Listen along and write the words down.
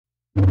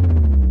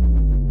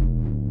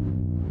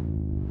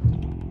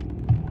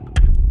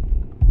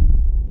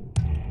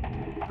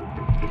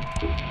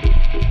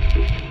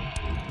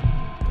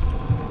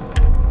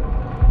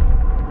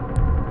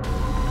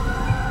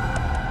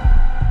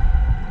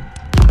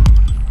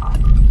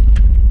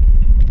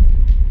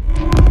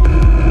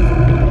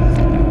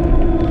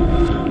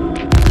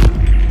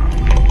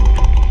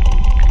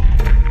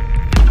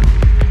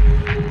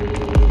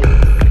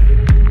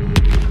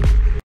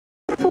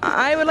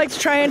like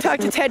to try and talk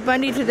to Ted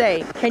Bundy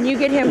today. Can you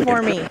get him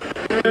for me?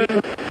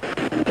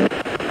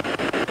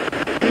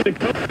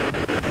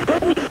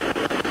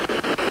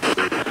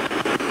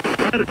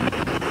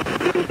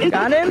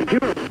 Got him?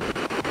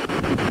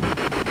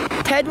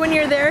 Ted, when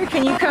you're there,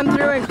 can you come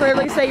through and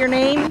clearly say your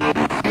name?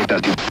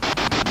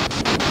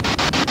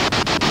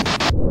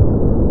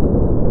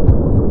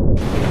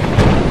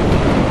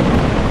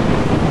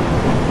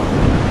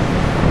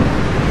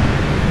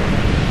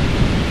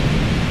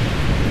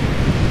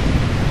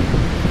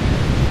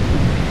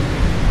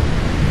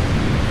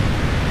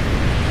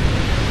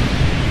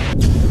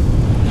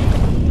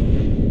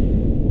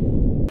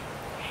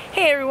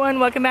 Hey everyone,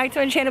 welcome back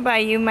to Enchanted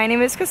Bayou. My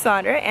name is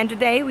Cassandra, and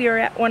today we are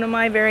at one of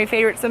my very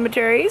favorite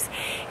cemeteries.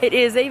 It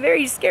is a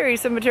very scary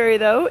cemetery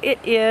though. It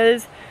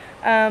is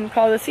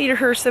called the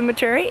Cedarhurst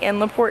Cemetery in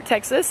LaPorte,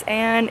 Texas,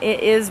 and it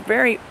is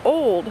very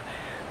old.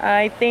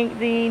 I think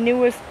the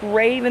newest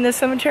grave in this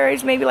cemetery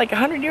is maybe like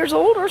 100 years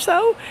old or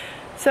so.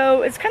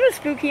 So it's kind of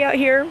spooky out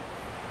here.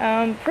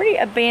 Pretty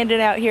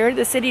abandoned out here.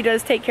 The city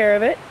does take care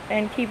of it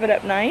and keep it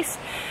up nice.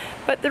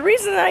 But the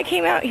reason that I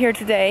came out here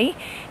today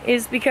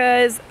is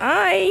because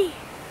I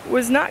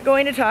was not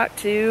going to talk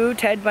to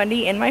Ted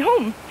Bundy in my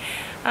home.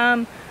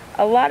 A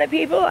lot of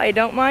people I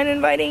don't mind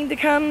inviting to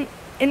come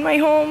in my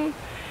home.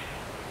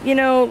 You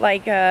know,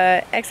 like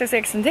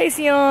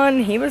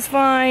XXXTentacion, he was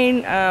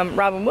fine.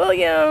 Robin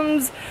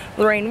Williams,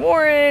 Lorraine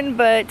Warren,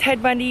 but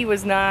Ted Bundy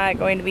was not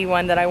going to be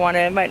one that I want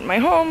to invite in my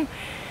home,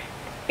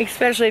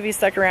 especially if he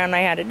stuck around and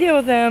I had to deal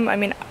with him. I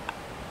mean,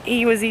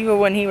 he was evil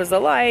when he was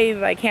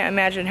alive. I can't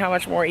imagine how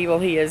much more evil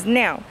he is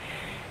now.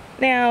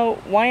 Now,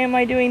 why am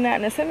I doing that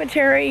in a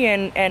cemetery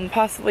and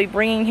possibly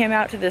bringing him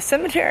out to this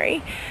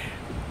cemetery?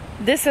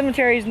 This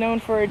cemetery is known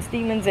for its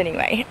demons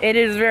anyway. It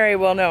is very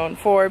well known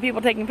for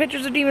people taking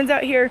pictures of demons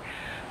out here.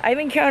 I've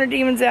encountered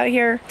demons out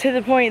here to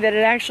the point that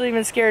it actually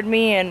even scared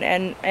me,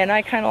 and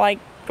I kind of like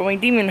going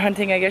demon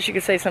hunting, I guess you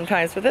could say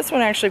sometimes, but this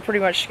one actually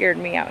pretty much scared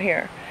me out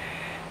here.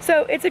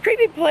 So it's a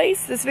creepy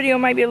place. This video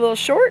might be a little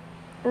short.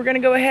 We're going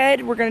to go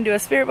ahead, we're going to do a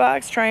spirit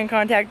box, try and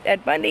contact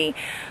Ted Bundy.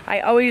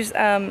 I always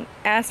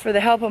ask for the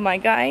help of my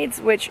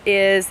guides, which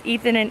is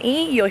Ethan and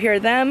E. You'll hear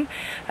them.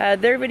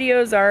 Their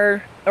videos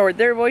are, or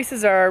their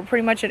voices are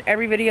pretty much in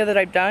every video that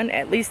I've done,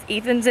 at least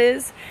Ethan's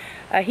is.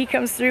 He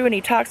comes through and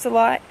he talks a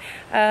lot.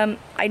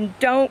 I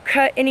don't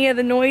cut any of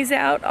the noise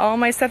out. All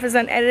my stuff is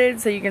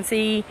unedited, so you can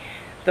see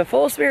the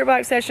full spirit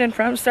box session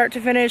from start to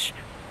finish.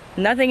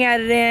 Nothing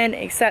added in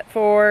except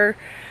for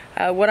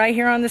what I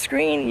hear on the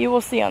screen, you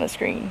will see on the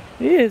screen.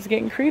 It is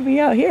getting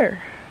creepy out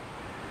here.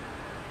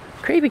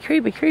 Creepy,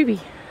 creepy, creepy.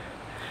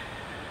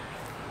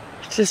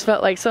 It just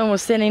felt like someone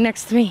was standing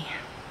next to me.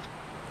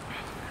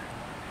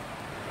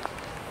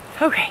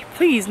 Okay,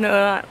 please do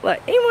not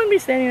let anyone be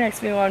standing next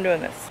to me while I'm doing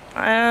this.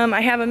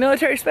 I have a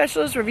military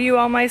specialist review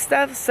all my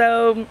stuff,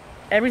 so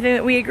everything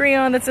that we agree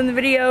on that's in the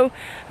video,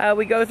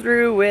 we go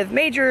through with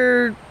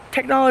major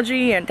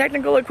technology and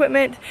technical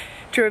equipment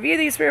to review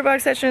these spirit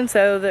box sessions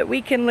so that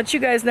we can let you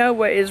guys know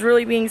what is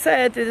really being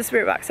said through the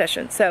spirit box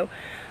session. So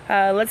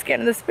let's get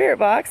into the spirit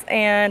box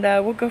and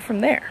we'll go from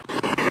there.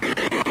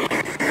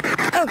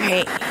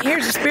 Okay,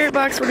 here's the spirit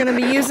box we're going to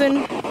be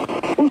using.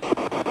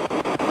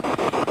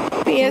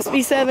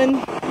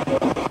 PSB7.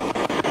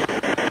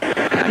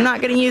 I'm not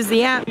going to use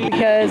the app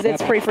because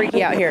it's pretty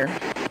freaky out here.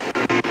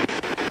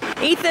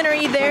 Ethan, are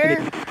you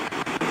there?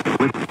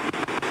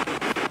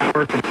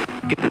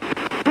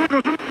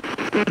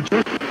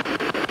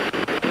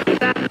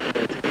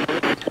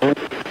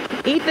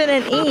 Ethan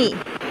and E,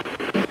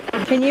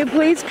 can you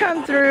please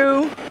come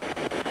through?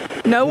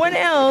 No one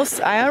else.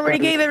 I already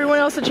gave everyone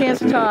else a chance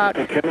to talk.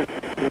 Ethan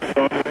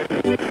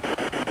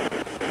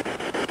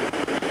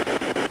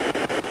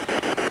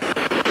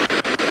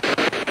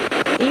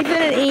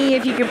and E,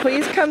 if you could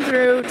please come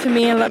through to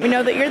me and let me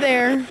know that you're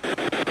there.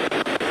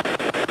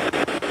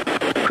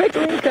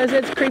 Quickly, because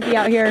it's creepy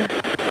out here.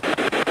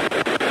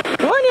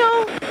 Come on,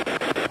 y'all.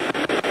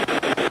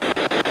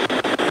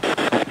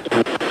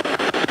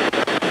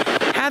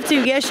 Have to?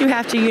 Yes, you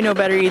have to. You know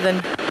better, Ethan.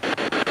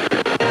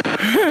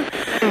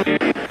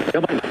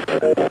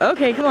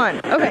 Okay, come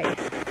on. Okay.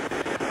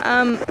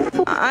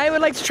 I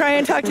would like to try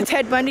and talk to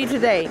Ted Bundy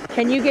today.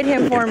 Can you get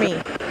him for me?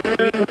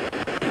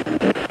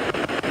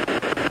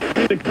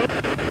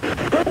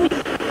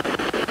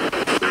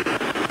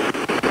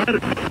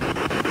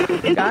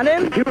 Got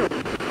him?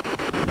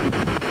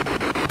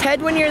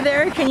 Ted, when you're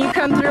there, can you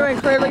come through and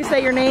clearly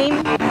say your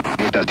name?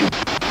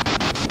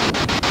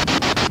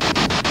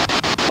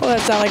 Oh,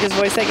 that sounded like his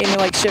voice. That gave me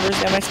like shivers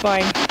down my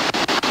spine.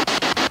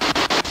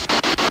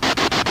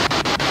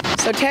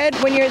 So Ted,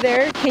 when you're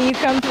there, can you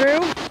come through?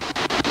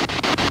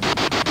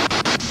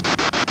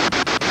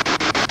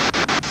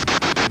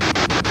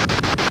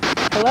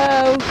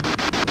 Hello?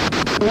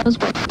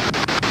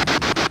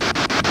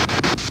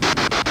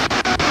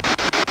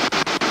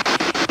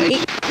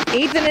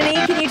 Ethan and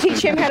E, can you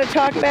teach him how to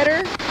talk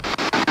better?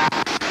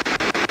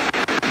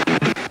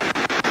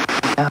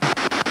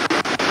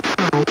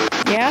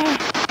 Yeah?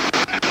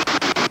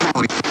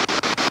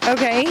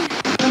 Okay.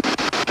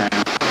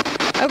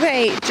 Okay.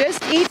 Okay,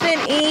 just Ethan,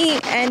 E,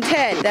 and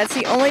Ted. That's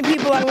the only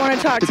people I want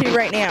to talk to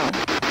right now.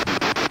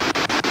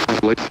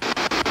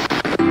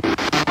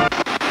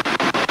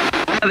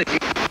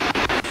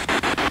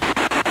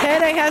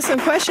 Ted, I have some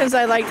questions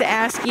I'd like to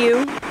ask you.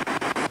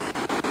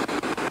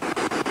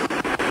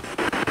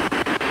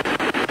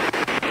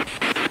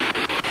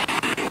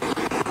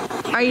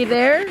 Are you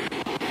there?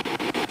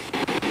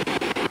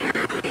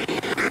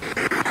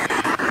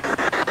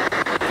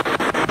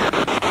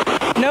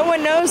 No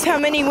one knows how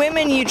many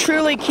women you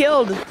truly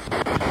killed,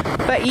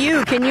 but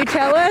you. Can you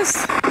tell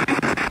us?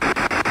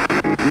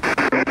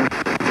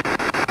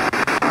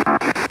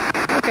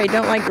 Okay,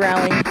 don't like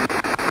growling.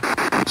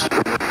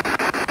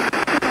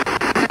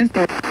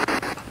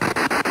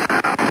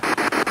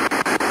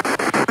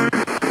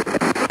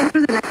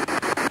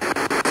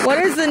 What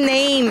is the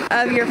name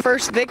of your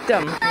first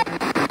victim?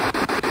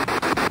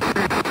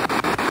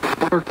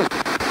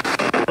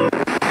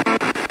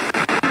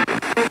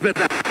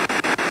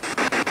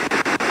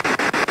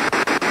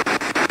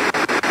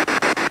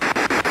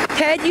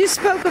 Ted, you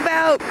spoke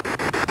about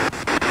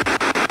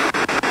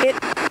it,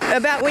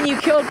 about when you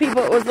killed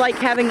people, it was like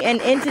having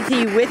an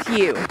entity with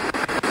you.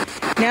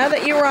 Now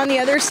that you were on the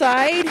other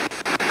side,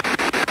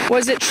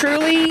 was it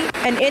truly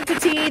an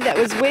entity that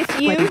was with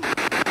you?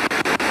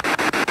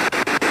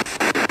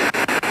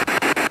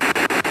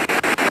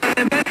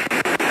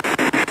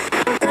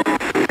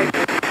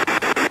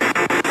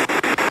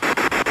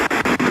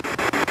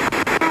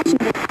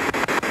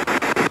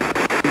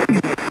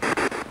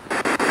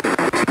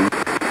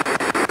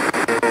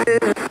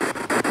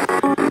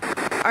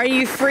 Are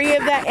you free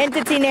of that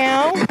entity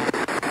now?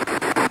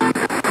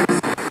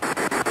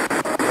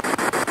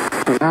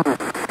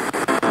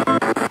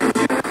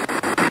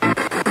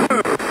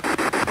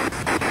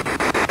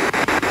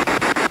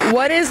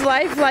 What is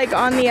life like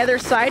on the other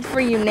side for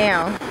you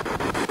now?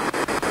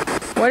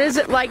 What is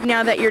it like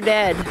now that you're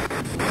dead?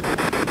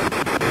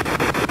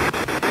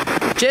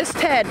 Just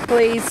Ted,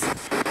 please.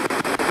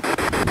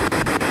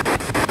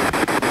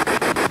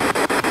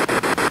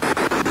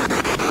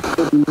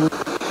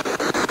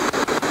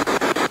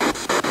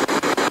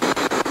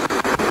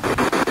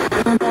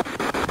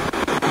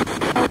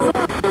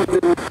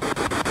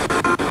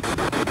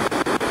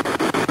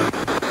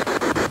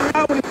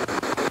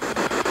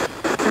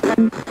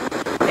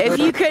 If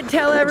you could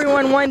tell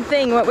everyone one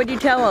thing, what would you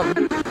tell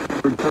them?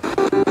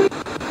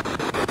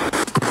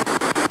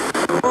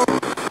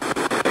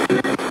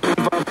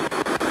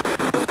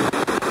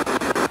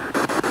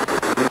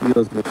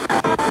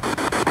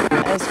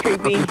 That's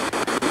creepy.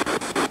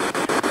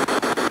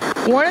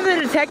 One of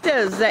the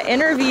detectives that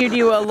interviewed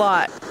you a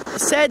lot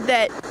said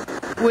that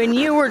when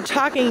you were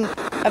talking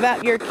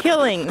about your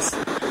killings,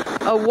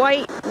 a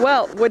white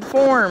welt would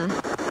form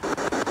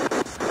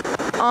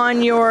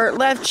on your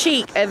left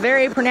cheek, a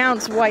very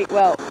pronounced white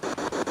welt.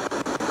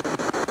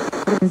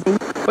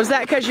 Was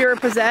that because you were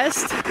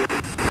possessed?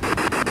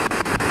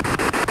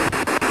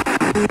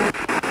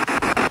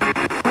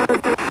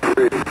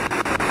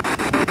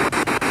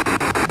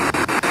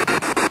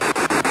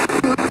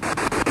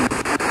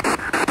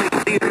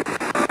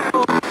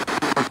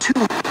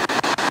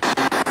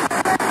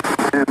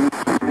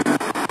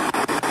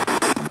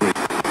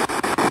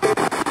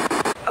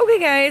 Okay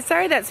guys,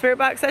 sorry that spirit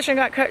box session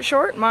got cut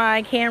short.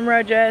 My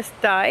camera just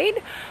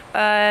died,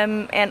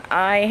 and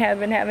I have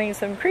been having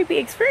some creepy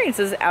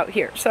experiences out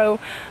here. So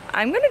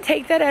I'm going to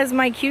take that as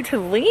my cue to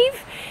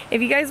leave.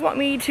 If you guys want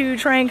me to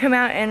try and come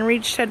out and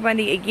reach Ted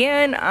Bundy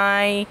again,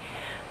 I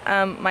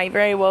might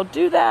very well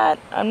do that.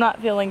 I'm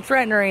not feeling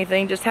threatened or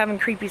anything, just having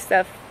creepy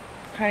stuff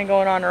kind of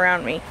going on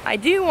around me. I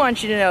do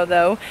want you to know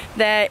though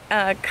that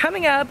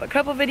coming up, a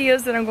couple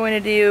videos that I'm going to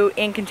do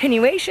in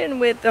continuation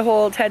with the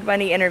whole Ted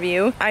Bundy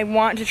interview, I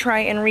want to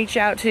try and reach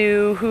out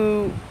to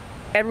who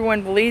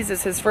everyone believes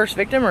is his first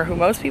victim, or who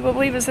most people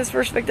believe is his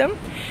first victim,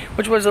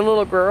 which was a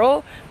little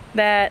girl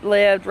that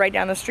lived right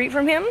down the street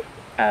from him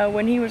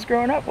when he was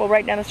growing up, well,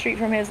 right down the street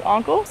from his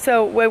uncle.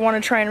 So we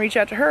want to try and reach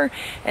out to her.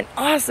 And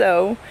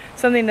also,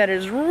 something that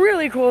is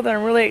really cool that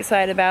I'm really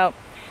excited about,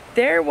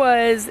 there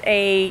was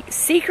a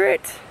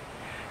secret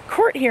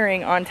court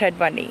hearing on Ted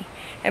Bundy.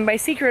 And by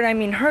secret, I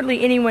mean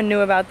hardly anyone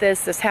knew about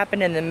this. This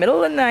happened in the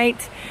middle of the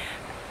night,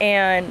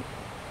 and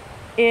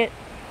it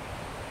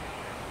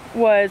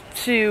was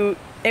to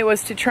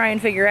try and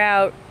figure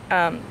out,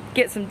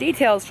 get some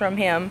details from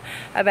him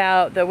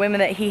about the women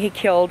that he had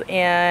killed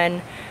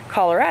in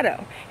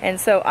Colorado. And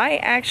so I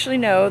actually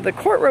know the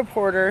court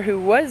reporter who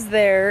was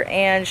there,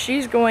 and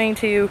she's going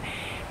to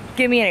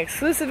give me an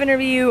exclusive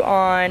interview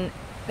on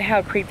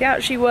how creeped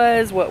out she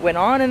was, what went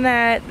on in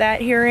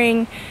that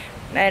hearing,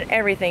 and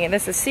everything. And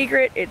this is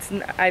secret.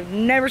 I've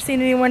never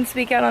seen anyone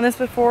speak out on this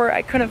before.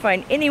 I couldn't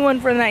find anyone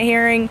from that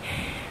hearing.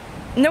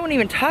 No one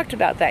even talked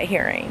about that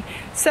hearing.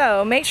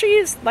 So make sure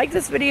you like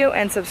this video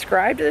and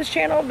subscribe to this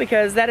channel,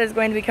 because that is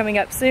going to be coming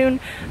up soon.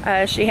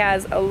 She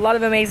has a lot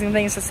of amazing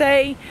things to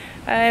say,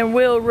 and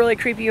will really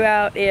creep you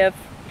out if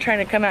trying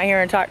to come out here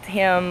and talk to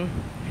him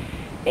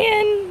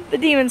in the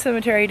Demon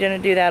Cemetery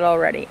didn't do that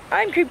already.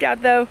 I'm creeped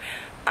out though.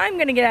 I'm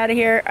gonna get out of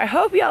here. I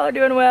hope y'all are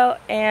doing well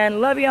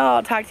and love y'all.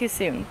 I'll talk to you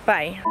soon.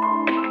 Bye.